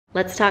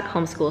Let's talk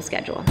homeschool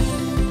schedule.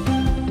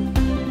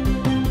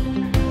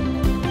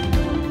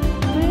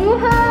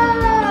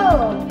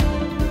 Whoa!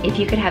 If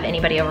you could have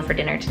anybody over for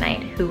dinner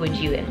tonight, who would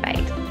you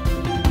invite?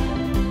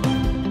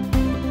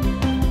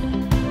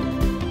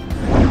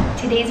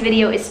 Today's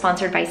video is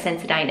sponsored by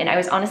Sensodyne, and I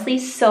was honestly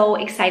so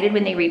excited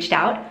when they reached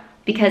out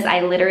because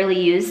I literally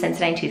use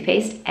Sensodyne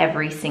toothpaste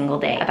every single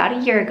day. About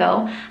a year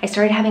ago, I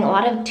started having a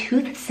lot of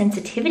tooth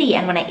sensitivity,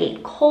 and when I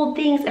ate cold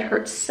things, it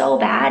hurt so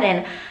bad,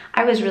 and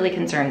I was really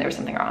concerned there was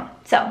something wrong.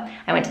 So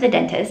I went to the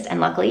dentist, and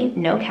luckily,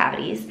 no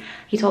cavities.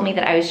 He told me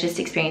that I was just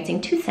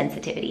experiencing tooth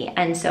sensitivity,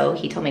 and so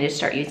he told me to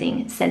start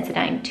using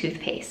Sensodyne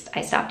toothpaste.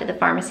 I stopped at the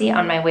pharmacy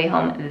on my way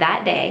home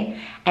that day,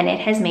 and it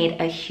has made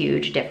a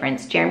huge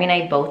difference. Jeremy and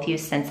I both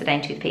use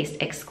Sensodyne toothpaste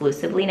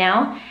exclusively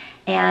now,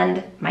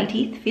 and my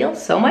teeth feel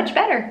so much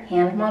better.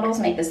 Hand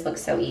models make this look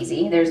so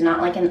easy. There's not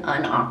like an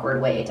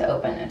unawkward way to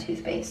open a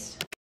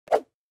toothpaste.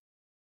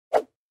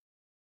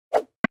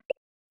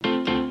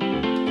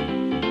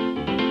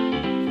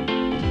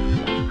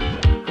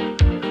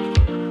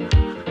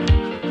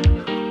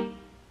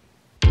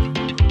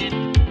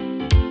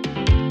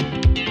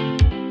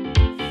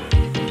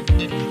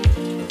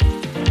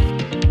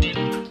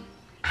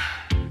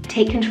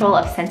 Take control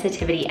of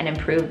sensitivity and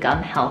improve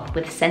gum health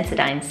with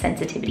Sensodyne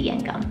Sensitivity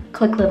and Gum.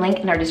 Click the link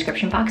in our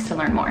description box to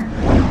learn more.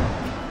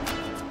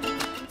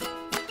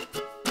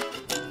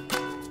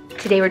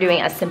 Today we're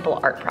doing a simple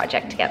art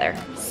project together.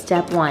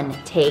 Step 1,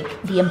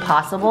 take the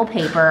impossible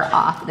paper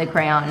off the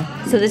crayon.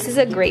 So this is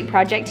a great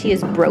project to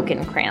use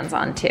broken crayons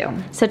on too.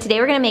 So today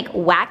we're gonna make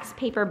wax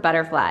paper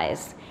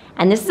butterflies.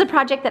 And this is a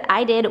project that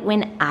I did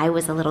when I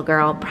was a little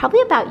girl,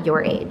 probably about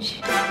your age.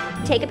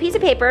 Take a piece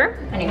of paper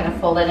and you're gonna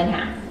fold it in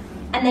half.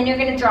 And then you're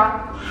gonna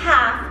draw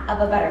half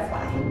of a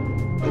butterfly.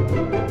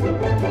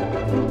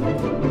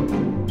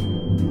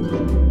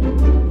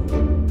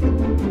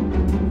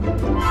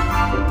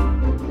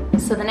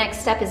 So the next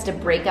step is to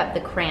break up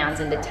the crayons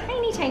into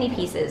tiny, tiny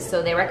pieces.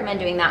 So they recommend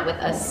doing that with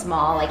a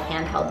small, like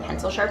handheld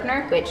pencil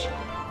sharpener, which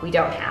we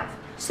don't have.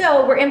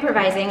 So we're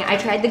improvising. I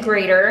tried the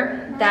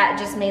grater, that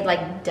just made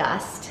like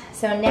dust.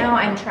 So now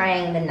I'm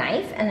trying the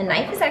knife, and the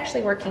knife is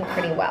actually working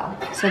pretty well.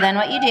 So then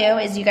what you do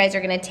is you guys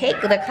are gonna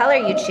take the color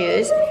you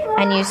choose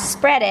and you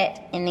spread it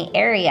in the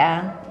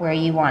area where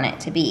you want it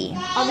to be.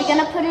 Are we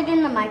gonna put it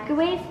in the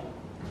microwave?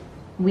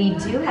 We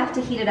do have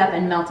to heat it up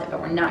and melt it, but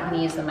we're not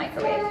gonna use the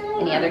microwave.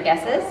 Any other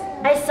guesses?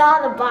 I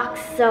saw the box,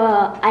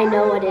 so I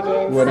know what it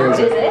is. What is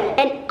it?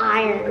 An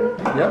iron.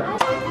 Yep.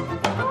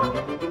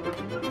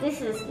 This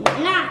is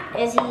not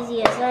as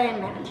easy as I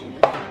imagined.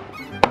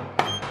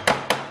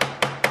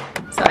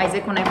 So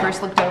Isaac, when I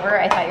first looked over,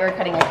 I thought you were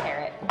cutting a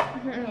carrot.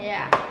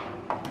 Yeah.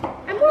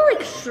 I'm more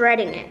like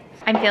shredding it.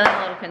 I'm feeling a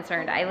little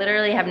concerned. I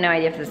literally have no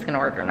idea if this is gonna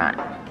work or not.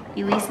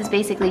 Elise is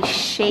basically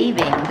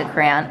shaving the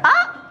crayon.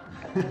 Ah!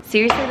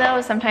 Seriously though,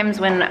 sometimes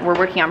when we're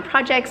working on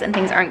projects and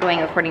things aren't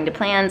going according to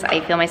plans, I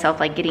feel myself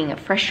like getting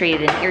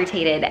frustrated and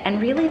irritated. And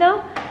really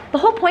though, the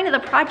whole point of the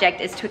project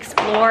is to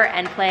explore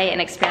and play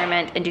and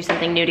experiment and do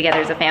something new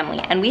together as a family.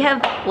 And we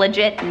have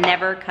legit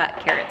never cut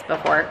carrots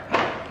before.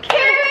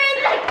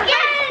 Carrots again!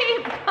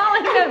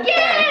 Calling them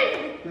carrots.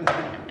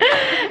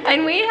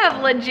 And we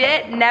have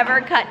legit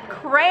never cut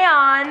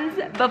crayons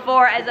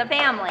before as a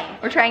family.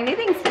 We're trying new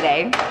things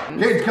today.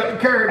 Kids, cut the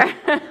carrot.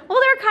 Well,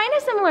 they're kind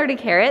of similar to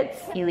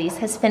carrots. Elise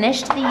has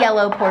finished the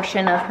yellow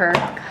portion of her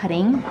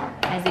cutting.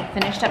 Isaac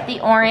finished up the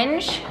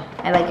orange.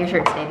 I like your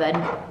shirt today, bud.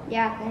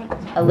 Yeah, thanks.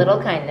 A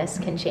little kindness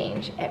can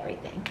change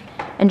everything.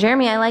 And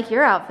Jeremy, I like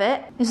your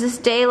outfit. Is this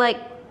day like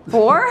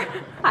 4?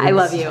 I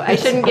love you. I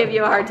shouldn't give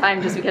you a hard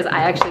time just because I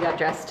actually got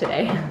dressed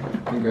today.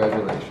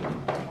 Congratulations.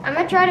 I'm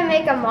gonna try to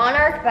make a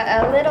monarch, but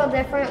a little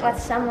different with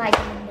some like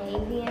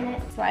navy in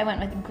it. So I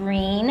went with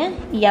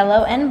green,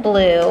 yellow, and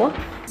blue.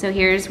 So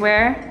here's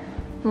where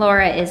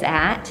Laura is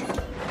at.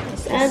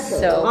 This That's is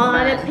so a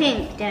lot fun. of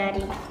pink,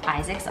 Daddy.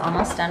 Isaac's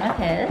almost done with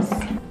his.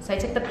 So I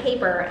took the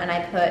paper and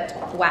I put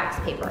wax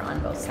paper on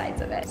both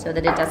sides of it so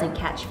that it doesn't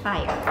catch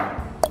fire.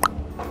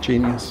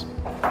 Genius.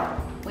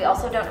 We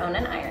also don't own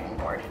an ironing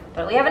board,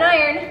 but we have an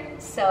iron.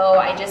 So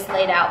I just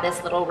laid out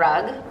this little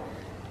rug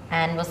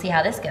and we'll see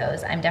how this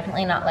goes. I'm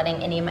definitely not letting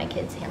any of my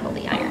kids handle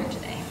the iron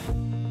today.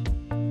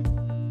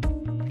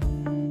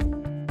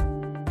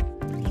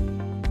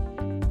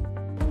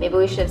 Maybe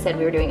we should have said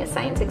we were doing a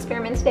science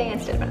experiment today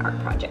instead of an art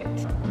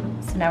project.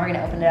 So now we're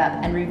gonna open it up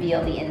and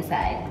reveal the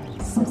inside.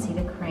 So see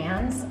the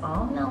crayons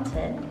all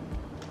melted.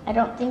 I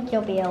don't think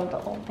you'll be able to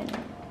open it.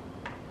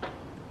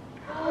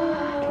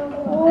 That's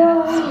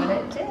what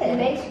it It did.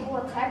 makes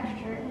cool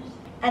textures.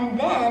 And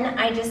then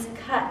I just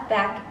cut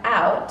back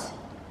out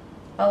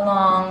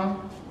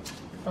along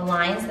the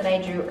lines that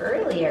I drew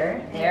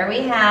earlier. There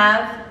we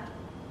have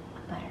a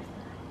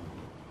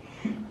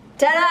butterfly.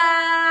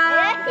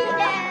 Ta-da!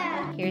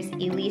 Yeah. Here's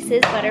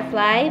Elise's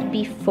butterfly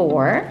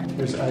before.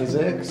 There's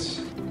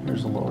Isaac's.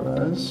 There's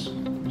Laura's.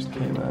 There's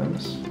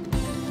Kayla's.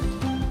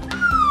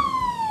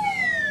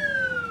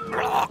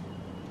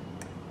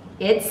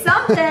 It's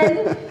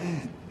something.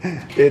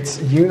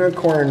 It's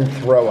unicorn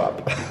throw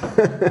up.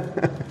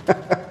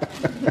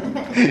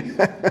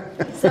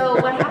 So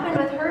what happened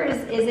with hers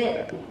is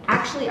it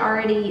actually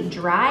already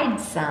dried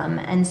some,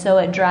 and so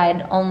it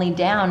dried only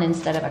down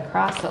instead of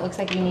across, so it looks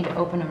like you need to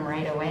open them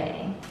right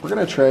away. We're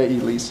gonna try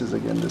Elise's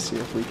again to see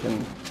if we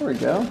can, there we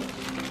go.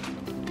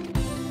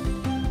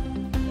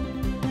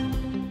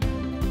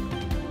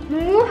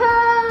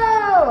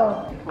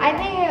 Whoa! I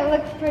think it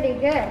looks pretty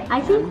good.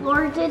 I think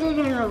Laura did it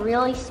in a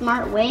really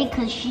smart way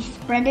because she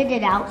spreaded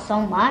it out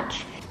so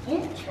much.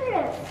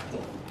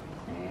 Interesting.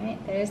 All right,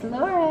 there's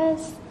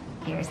Laura's.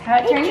 Here's how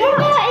it It turned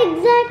turned out. out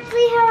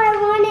exactly how I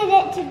wanted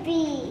it to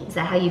be. Is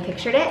that how you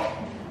pictured it?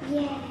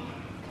 Yeah.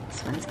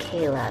 This one's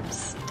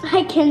Caleb's.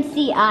 I can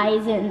see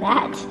eyes in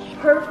that.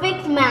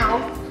 Perfect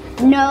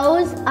mouth,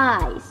 nose,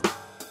 eyes.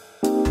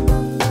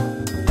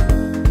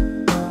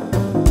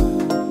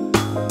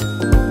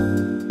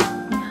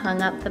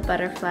 Hung up the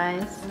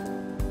butterflies.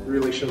 It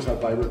really shows how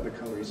vibrant the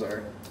colors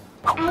are.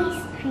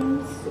 Ice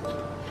cream soup.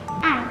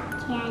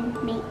 I can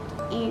make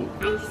an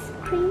ice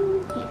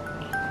cream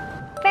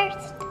cake.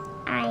 First,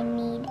 I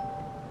need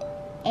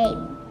a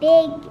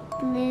big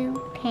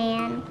blue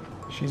pan.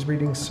 She's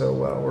reading so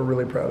well. We're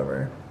really proud of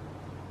her.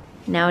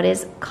 Now it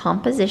is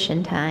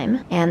composition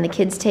time, and the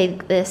kids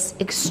take this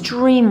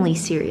extremely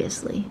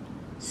seriously.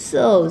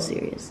 So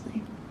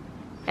seriously.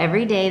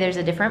 Every day there's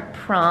a different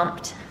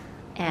prompt,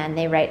 and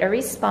they write a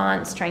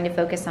response trying to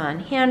focus on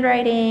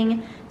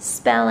handwriting,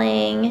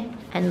 spelling,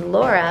 and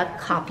Laura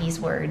copies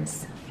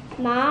words.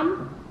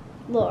 Mom,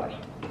 Laura.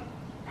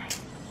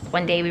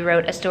 One day we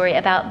wrote a story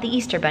about the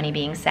Easter Bunny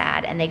being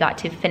sad, and they got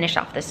to finish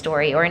off the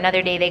story. Or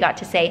another day they got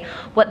to say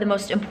what the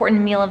most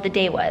important meal of the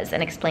day was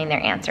and explain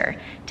their answer.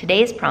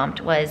 Today's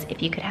prompt was,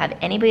 if you could have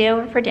anybody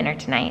over for dinner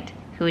tonight,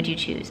 who would you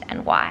choose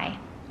and why?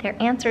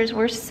 Their answers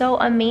were so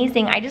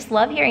amazing. I just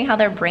love hearing how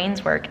their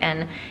brains work,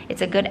 and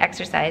it's a good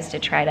exercise to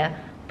try to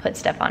put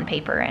stuff on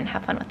paper and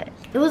have fun with it.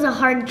 It was a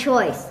hard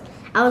choice.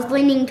 I was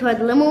leaning toward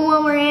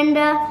Lin-Manuel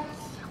Miranda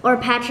or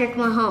Patrick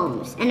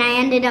Mahomes, and I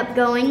ended up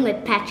going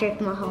with Patrick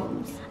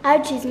Mahomes. I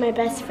would choose my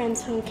best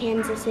friends from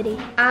Kansas City.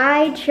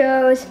 I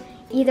chose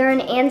either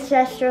an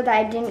ancestor that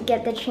I didn't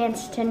get the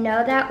chance to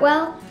know that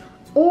well,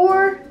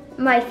 or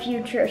my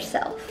future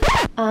self.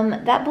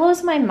 That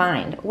blows my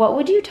mind. What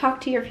would you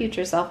talk to your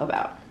future self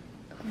about?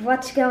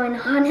 What's going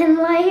on in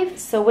life?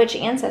 So which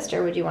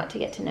ancestor would you want to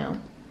get to know?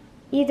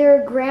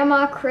 Either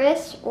Grandma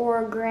Chris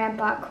or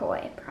Grandpa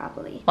Coy,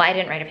 probably. Well, I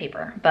didn't write a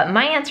paper, but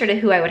my answer to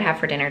who I would have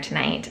for dinner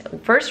tonight,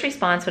 first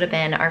response would have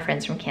been our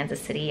friends from Kansas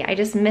City. I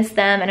just miss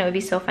them, and it would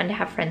be so fun to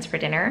have friends for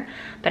dinner.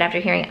 But after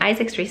hearing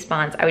Isaac's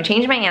response, I would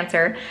change my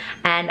answer,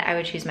 and I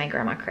would choose my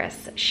Grandma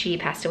Chris. She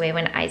passed away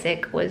when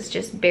Isaac was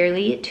just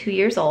barely 2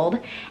 years old,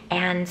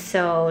 and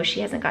so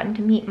she hasn't gotten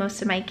to meet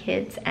most of my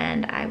kids,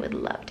 and I would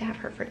love to have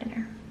her for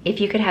dinner. If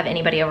you could have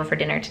anybody over for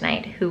dinner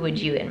tonight, who would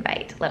you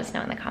invite? Let us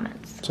know in the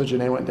comments. So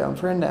Janae went down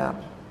for a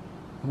nap.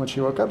 And when she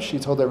woke up, she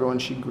told everyone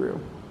she grew.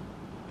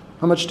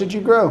 How much did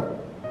you grow?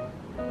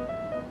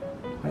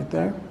 Right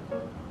there.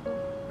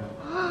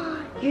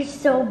 You're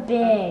so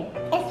big.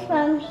 It's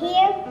from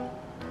here.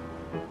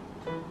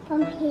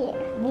 From here.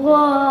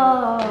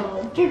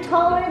 Whoa, you're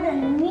taller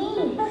than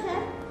me.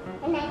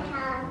 And I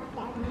have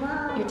that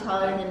mom. You're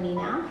taller than me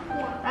now?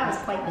 Yeah. That was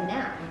quite the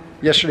nap.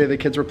 Yesterday, the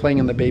kids were playing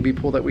in the baby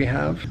pool that we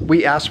have.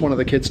 We asked one of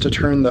the kids to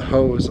turn the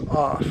hose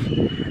off,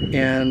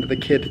 and the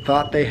kid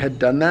thought they had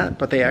done that,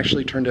 but they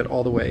actually turned it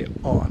all the way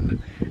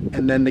on.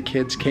 And then the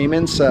kids came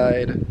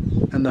inside,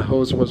 and the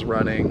hose was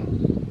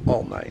running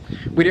all night.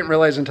 We didn't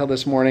realize until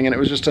this morning, and it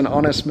was just an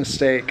honest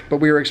mistake,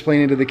 but we were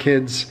explaining to the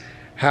kids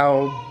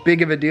how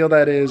big of a deal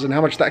that is and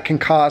how much that can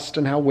cost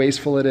and how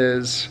wasteful it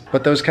is.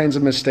 But those kinds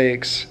of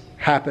mistakes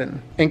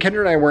happen. And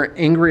Kendra and I weren't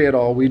angry at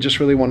all. We just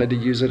really wanted to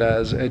use it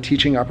as a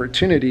teaching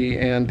opportunity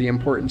and the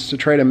importance to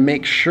try to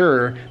make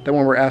sure that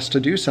when we're asked to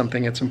do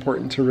something, it's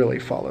important to really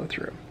follow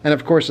through. And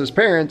of course, as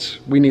parents,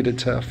 we needed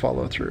to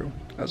follow through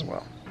as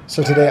well.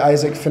 So today,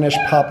 Isaac finished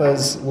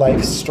Papa's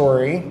life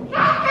story.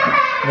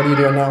 What are you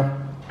doing now?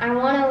 I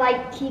want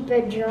to keep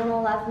a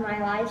journal of my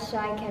life so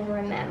I can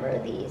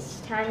remember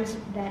these times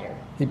better.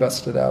 He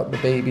busted out the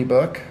baby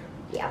book.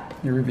 Yep.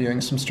 You're reviewing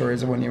some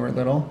stories of when you were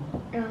little.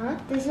 Uh-huh.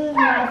 This is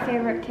my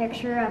favorite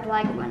picture of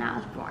when I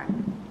was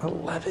born.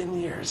 11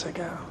 years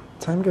ago.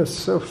 Time goes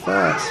so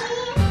fast.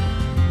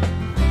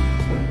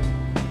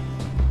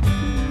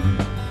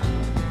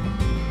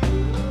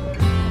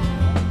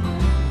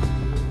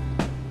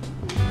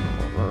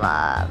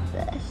 Love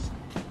this.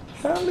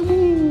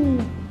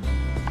 Halloween.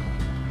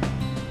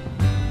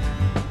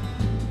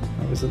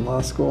 I was in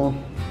law school.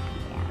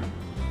 Yeah.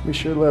 We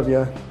sure love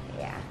you.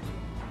 Yeah.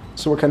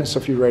 So what kind of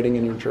stuff are you writing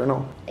in your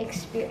journal?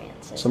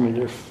 Experiences. Some of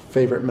your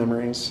favorite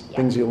memories, Yeah.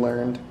 things you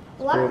learned.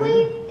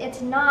 Luckily,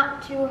 it's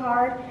not too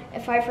hard.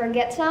 If I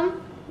forget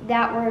some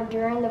that were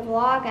during the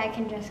vlog, I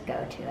can just go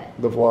to it.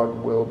 The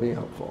vlog will be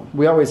helpful.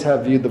 We always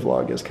have viewed the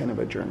vlog as kind of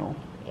a journal.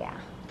 Yeah.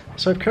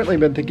 So I've currently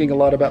been thinking a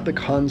lot about the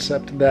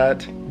concept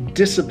that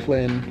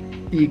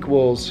discipline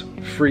equals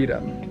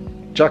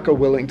freedom. Jocko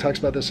Willink talks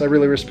about this. I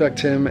really respect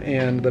him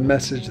and the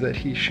message that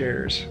he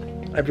shares.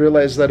 I've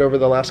realized that over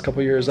the last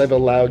couple years, I've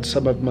allowed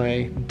some of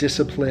my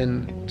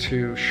discipline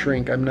to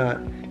shrink. I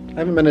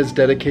haven't been as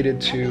dedicated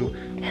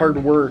to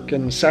hard work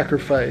and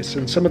sacrifice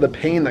and some of the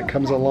pain that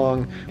comes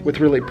along with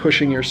really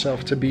pushing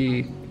yourself to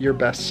be your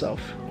best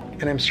self.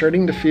 And I'm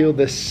starting to feel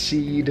this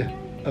seed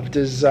of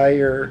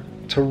desire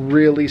to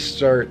really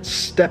start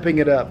stepping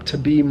it up, to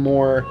be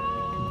more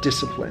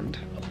disciplined.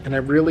 And I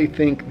really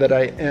think that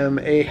I am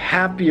a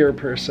happier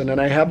person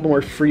and I have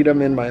more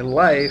freedom in my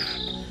life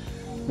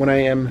when I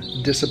am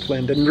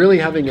disciplined and really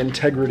having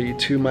integrity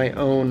to my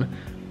own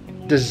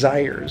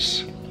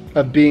desires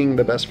of being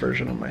the best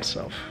version of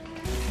myself.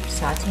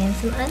 Sauteing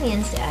some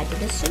onions to add to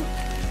the soup.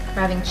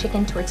 We're having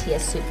chicken tortilla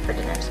soup for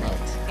dinner tonight.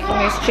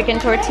 Here's chicken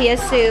tortilla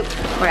soup.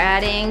 We're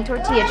adding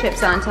tortilla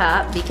chips on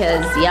top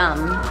because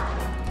yum.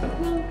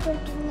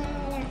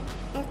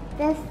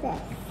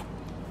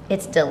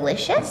 It's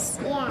delicious?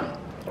 Yeah.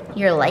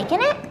 You're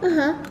liking it?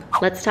 Uh-huh.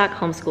 Let's talk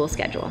homeschool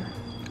schedule.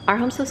 Our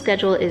homeschool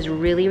schedule is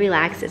really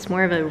relaxed. It's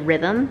more of a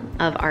rhythm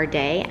of our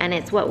day, and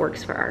it's what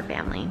works for our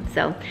family.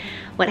 So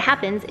what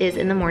happens is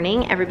in the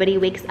morning, everybody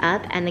wakes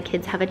up and the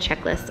kids have a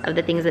checklist of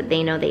the things that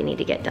they know they need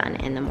to get done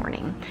in the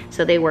morning.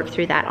 So they work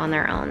through that on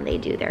their own. They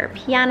do their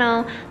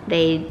piano,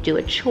 they do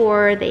a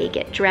chore, they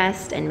get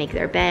dressed and make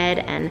their bed,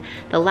 and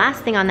the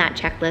last thing on that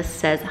checklist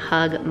says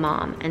hug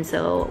mom. And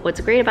so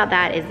what's great about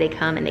that is they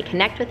come and they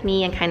connect with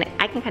me and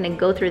I can kind of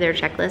go through their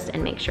checklist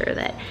and make sure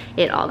that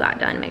it all got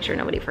done, make sure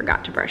nobody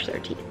forgot to brush their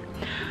teeth.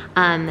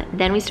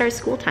 Then we start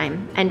school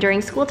time, and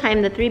during school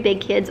time the 3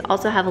 big kids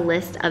also have a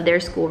list of their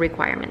school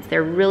requirements.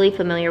 They're really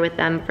familiar with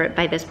them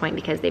by this point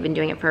because they've been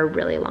doing it for a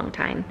really long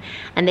time,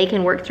 and they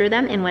can work through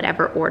them in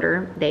whatever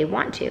order they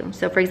want to.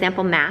 So for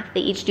example, math,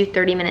 they each do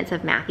 30 minutes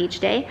of math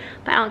each day,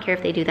 but I don't care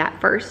if they do that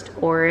first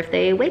or if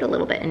they wait a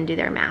little bit and do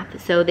their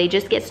math. So they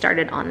just get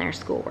started on their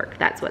schoolwork.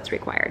 That's what's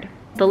required.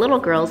 The little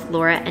girls,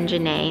 Laura and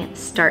Janae,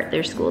 start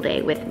their school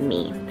day with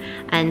me.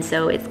 And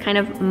so it's kind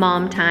of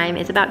mom time.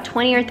 It's about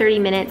 20 or 30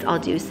 minutes. I'll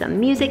do some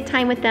music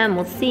time with them.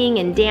 We'll sing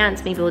and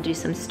dance. Maybe we'll do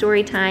some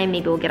story time.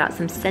 Maybe we'll get out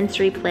some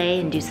sensory play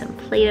and do some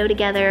Play-Doh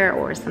together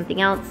or something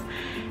else.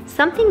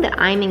 Something that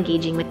I'm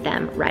engaging with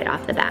them right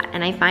off the bat.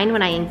 And I find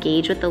when I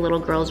engage with the little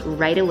girls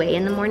right away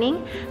in the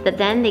morning, that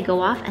then they go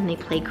off and they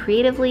play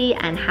creatively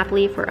and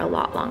happily for a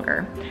lot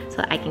longer, so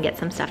that I can get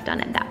some stuff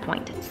done at that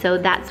point. So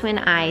that's when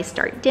I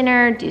start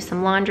dinner, do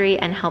some laundry,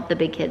 and help the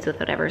big kids with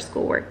whatever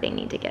schoolwork they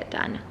need to get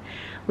done.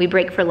 We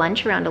break for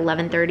lunch around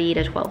 11:30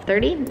 to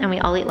 12:30, and we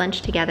all eat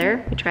lunch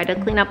together. We try to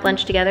clean up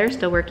lunch together,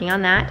 still working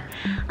on that.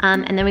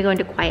 And then we go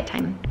into quiet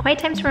time. Quiet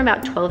time's from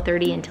about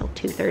 12:30 until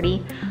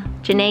 2:30.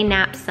 Janae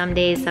naps some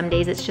days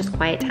it's just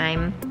quiet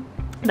time.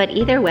 But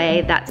either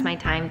way, that's my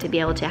time to be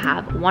able to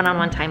have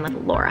one-on-one time with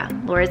Laura.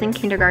 Laura's in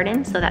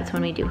kindergarten, so that's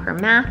when we do her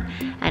math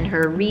and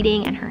her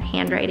reading and her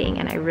handwriting,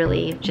 and I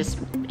really just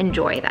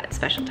enjoy that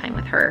special time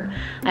with her.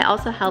 I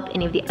also help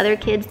any of the other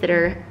kids that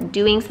are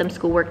doing some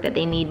schoolwork that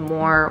they need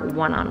more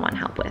one-on-one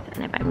help with.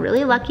 And if I'm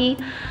really lucky,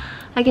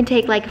 I can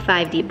take like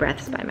 5 deep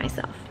breaths by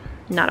myself.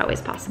 Not always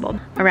possible.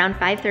 Around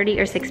 5:30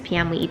 or 6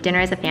 p.m. we eat dinner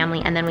as a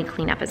family, and then we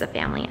clean up as a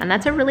family. And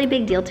that's a really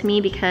big deal to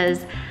me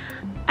because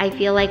I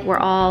feel like we're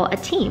all a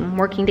team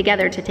working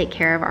together to take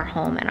care of our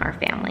home and our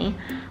family.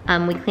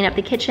 We clean up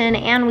the kitchen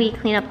and we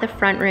clean up the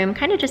front room,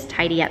 kind of just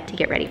tidy up to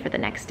get ready for the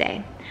next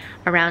day.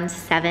 Around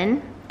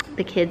 7,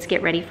 the kids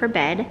get ready for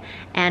bed,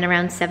 and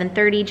around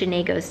 7:30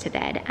 Janae goes to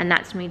bed, and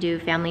that's when we do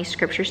family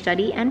scripture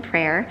study and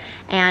prayer,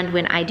 and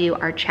when I do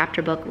our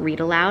chapter book read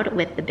aloud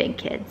with the big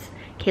kids.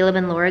 Caleb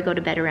and Laura go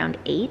to bed around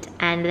 8,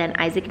 and then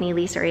Isaac and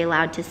Elise are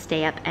allowed to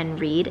stay up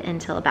and read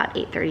until about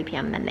 8:30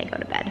 p.m. then they go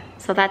to bed.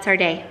 So that's our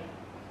day.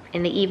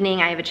 In the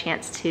evening, I have a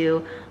chance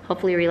to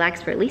hopefully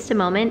relax for at least a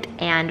moment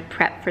and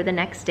prep for the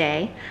next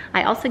day.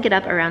 I also get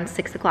up around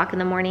 6 o'clock in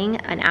the morning,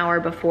 an hour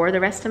before the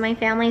rest of my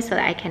family, so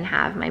that I can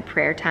have my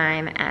prayer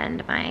time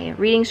and my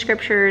reading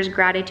scriptures,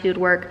 gratitude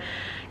work,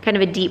 kind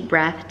of a deep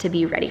breath to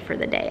be ready for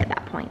the day at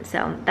that point.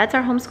 So that's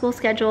our homeschool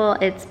schedule.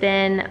 It's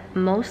been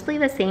mostly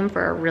the same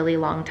for a really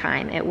long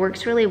time. It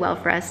works really well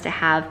for us to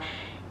have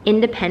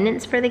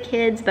independence for the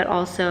kids, but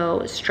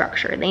also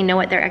structure. They know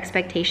what their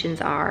expectations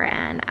are,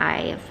 and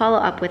I follow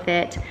up with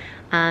it.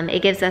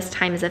 It gives us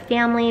time as a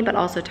family, but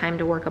also time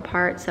to work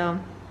apart, so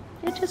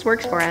it just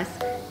works for us.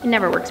 It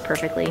never works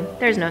perfectly.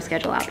 There's no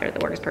schedule out there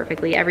that works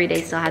perfectly. Every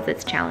day still has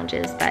its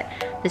challenges, but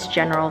this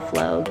general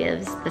flow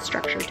gives the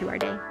structure to our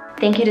day.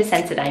 Thank you to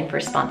Sensodyne for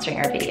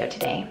sponsoring our video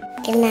today.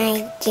 Good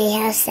night,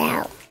 J-House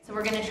out. So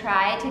we're gonna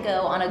try to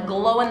go on a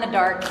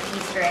glow-in-the-dark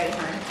Easter egg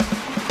hunt.